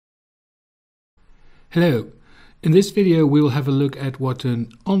Hello. In this video we will have a look at what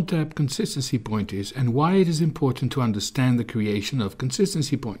an on-tap consistency point is and why it is important to understand the creation of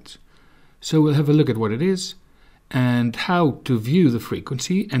consistency points. So we'll have a look at what it is and how to view the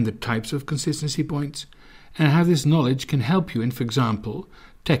frequency and the types of consistency points and how this knowledge can help you in, for example,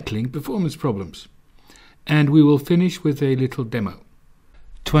 tackling performance problems. And we will finish with a little demo.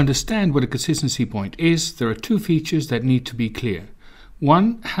 To understand what a consistency point is, there are two features that need to be clear.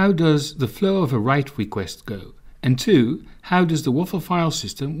 One, how does the flow of a write request go? And two, how does the WAFL file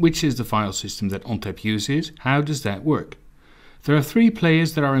system, which is the file system that ONTAP uses, how does that work? There are three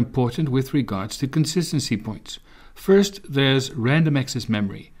players that are important with regards to consistency points. First, there's random access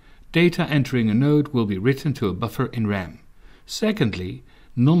memory. Data entering a node will be written to a buffer in RAM. Secondly,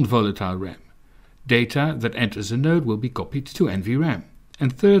 non-volatile RAM. Data that enters a node will be copied to NVRAM.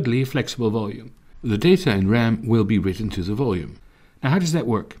 And thirdly, flexible volume. The data in RAM will be written to the volume. Now, how does that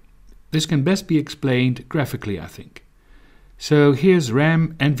work? This can best be explained graphically, I think. So here's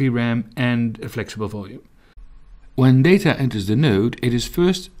RAM, NVRAM, and a flexible volume. When data enters the node, it is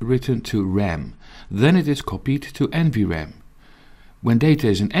first written to RAM. Then it is copied to NVRAM. When data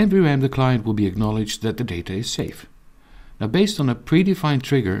is in NVRAM, the client will be acknowledged that the data is safe. Now, based on a predefined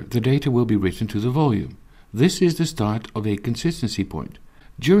trigger, the data will be written to the volume. This is the start of a consistency point.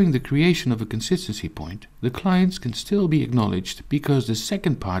 During the creation of a consistency point, the clients can still be acknowledged because the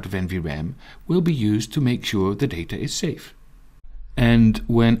second part of NVRAM will be used to make sure the data is safe. And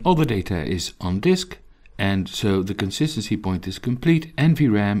when all the data is on disk, and so the consistency point is complete,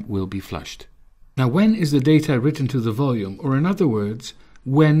 NVRAM will be flushed. Now, when is the data written to the volume, or in other words,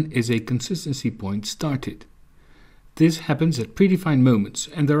 when is a consistency point started? This happens at predefined moments,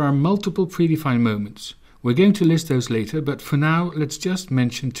 and there are multiple predefined moments. We're going to list those later, but for now let's just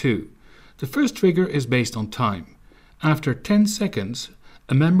mention two. The first trigger is based on time. After 10 seconds,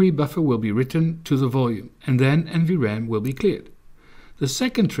 a memory buffer will be written to the volume, and then NVRAM will be cleared. The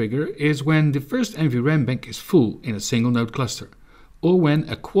second trigger is when the first NVRAM bank is full in a single node cluster, or when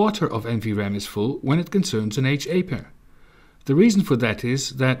a quarter of NVRAM is full when it concerns an HA pair. The reason for that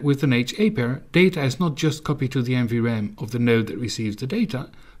is that with an HA pair, data is not just copied to the NVRAM of the node that receives the data,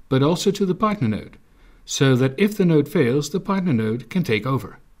 but also to the partner node, so that if the node fails, the partner node can take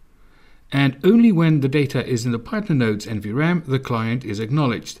over. And only when the data is in the partner node's NVRAM, the client is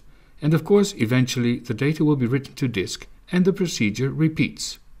acknowledged. And of course, eventually the data will be written to disk and the procedure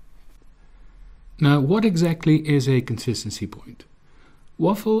repeats. Now, what exactly is a consistency point?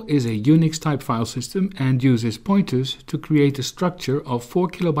 WAFL is a Unix type file system and uses pointers to create a structure of 4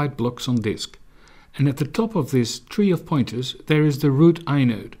 kilobyte blocks on disk. And at the top of this tree of pointers, there is the root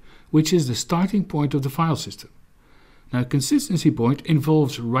inode, which is the starting point of the file system. Now, a consistency point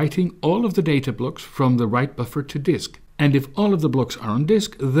involves writing all of the data blocks from the write buffer to disk. And if all of the blocks are on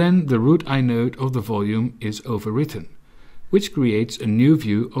disk, then the root inode of the volume is overwritten, which creates a new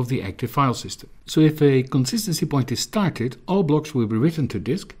view of the active file system. So if a consistency point is started, all blocks will be written to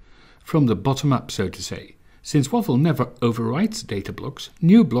disk from the bottom up, so to say. Since WAFL never overwrites data blocks,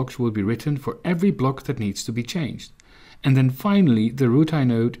 new blocks will be written for every block that needs to be changed. And then finally, the root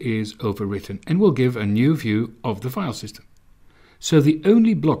inode is overwritten and will give a new view of the file system. So the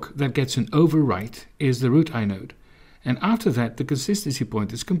only block that gets an overwrite is the root inode. And after that, the consistency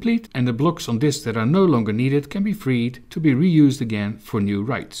point is complete and the blocks on disk that are no longer needed can be freed to be reused again for new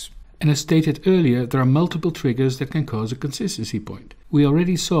writes. And as stated earlier, there are multiple triggers that can cause a consistency point. We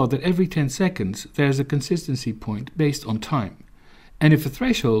already saw that every 10 seconds there's a consistency point based on time. And if a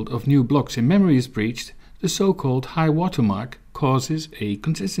threshold of new blocks in memory is breached, the so-called high watermark causes a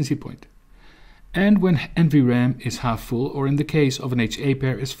consistency point. And when NVRAM is half full, or in the case of an HA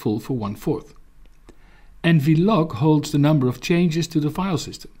pair is full for 1/4. NVLog holds the number of changes to the file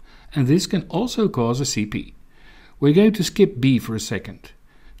system, and this can also cause a CP. We're going to skip B for a second.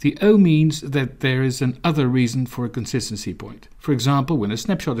 The O means that there is an other reason for a consistency point. For example, when a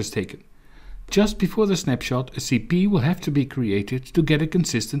snapshot is taken. Just before the snapshot, a CP will have to be created to get a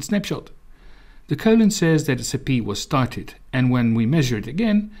consistent snapshot. The colon says that a CP was started, and when we measure it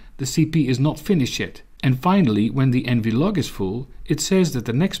again, the CP is not finished yet. And finally, when the NVLog is full, it says that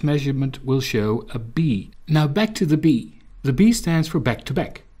the next measurement will show a B. Now back to the B. The B stands for back to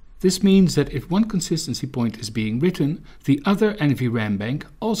back. This means that if one consistency point is being written, the other NVRAM bank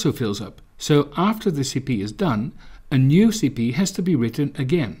also fills up. So after the CP is done, a new CP has to be written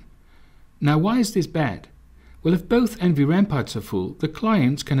again. Now, why is this bad? Well, if both NVRAM parts are full, the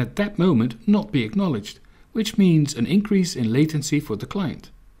clients can at that moment not be acknowledged, which means an increase in latency for the client.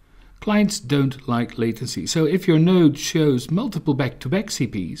 Clients don't like latency, so if your node shows multiple back-to-back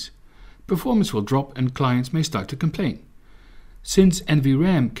CPs, performance will drop and clients may start to complain. Since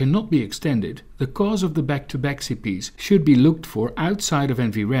NVRAM cannot be extended, the cause of the back-to-back CPs should be looked for outside of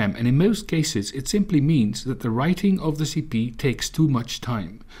NVRAM, and in most cases it simply means that the writing of the CP takes too much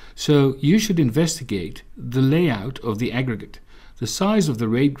time. So you should investigate the layout of the aggregate. The size of the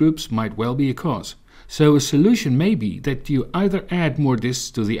RAID groups might well be a cause. So a solution may be that you either add more disks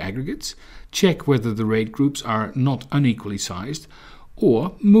to the aggregates, check whether the RAID groups are not unequally sized,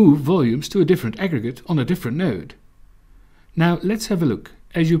 or move volumes to a different aggregate on a different node. Now let's have a look.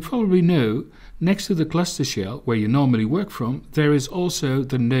 As you probably know, next to the cluster shell where you normally work from, there is also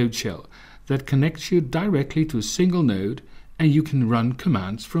the Nodeshell that connects you directly to a single node, and you can run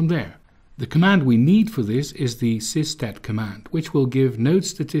commands from there. The command we need for this is the sysstat command, which will give node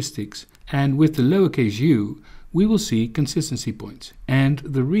statistics, and with the lowercase u we will see consistency points and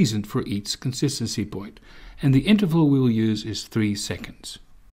the reason for each consistency point, and the interval we will use is 3 seconds.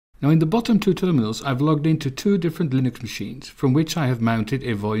 Now in the bottom two terminals I've logged into two different Linux machines from which I have mounted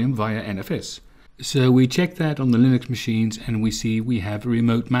a volume via NFS. So we check that on the Linux machines and we see we have a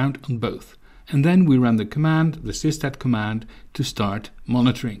remote mount on both. And then we run the command, the sysstat command, to start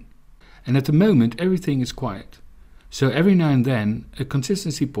monitoring. And at the moment everything is quiet. So every now and then a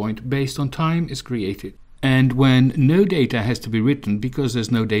consistency point based on time is created. And when no data has to be written because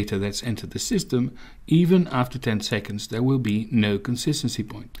there's no data that's entered the system, even after 10 seconds there will be no consistency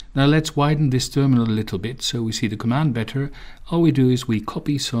point. Now let's widen this terminal a little bit so we see the command better. All we do is we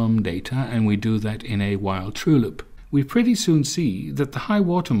copy some data and we do that in a while true loop. We pretty soon see that the high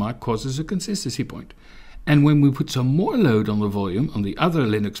watermark causes a consistency point. And when we put some more load on the volume on the other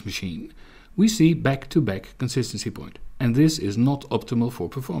Linux machine, we see back-to-back consistency point. And this is not optimal for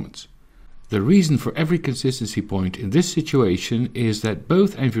performance. The reason for every consistency point in this situation is that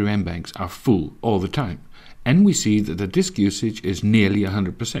both NVRAM banks are full all the time, and we see that the disk usage is nearly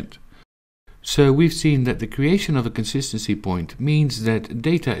 100%. So we've seen that the creation of a consistency point means that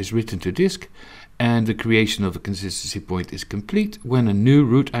data is written to disk, and the creation of a consistency point is complete when a new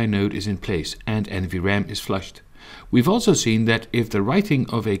root inode is in place and NVRAM is flushed. We've also seen that if the writing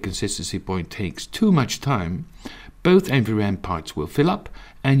of a consistency point takes too much time, both NVRAM parts will fill up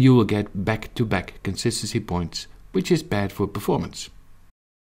and you will get back-to-back consistency points, which is bad for performance.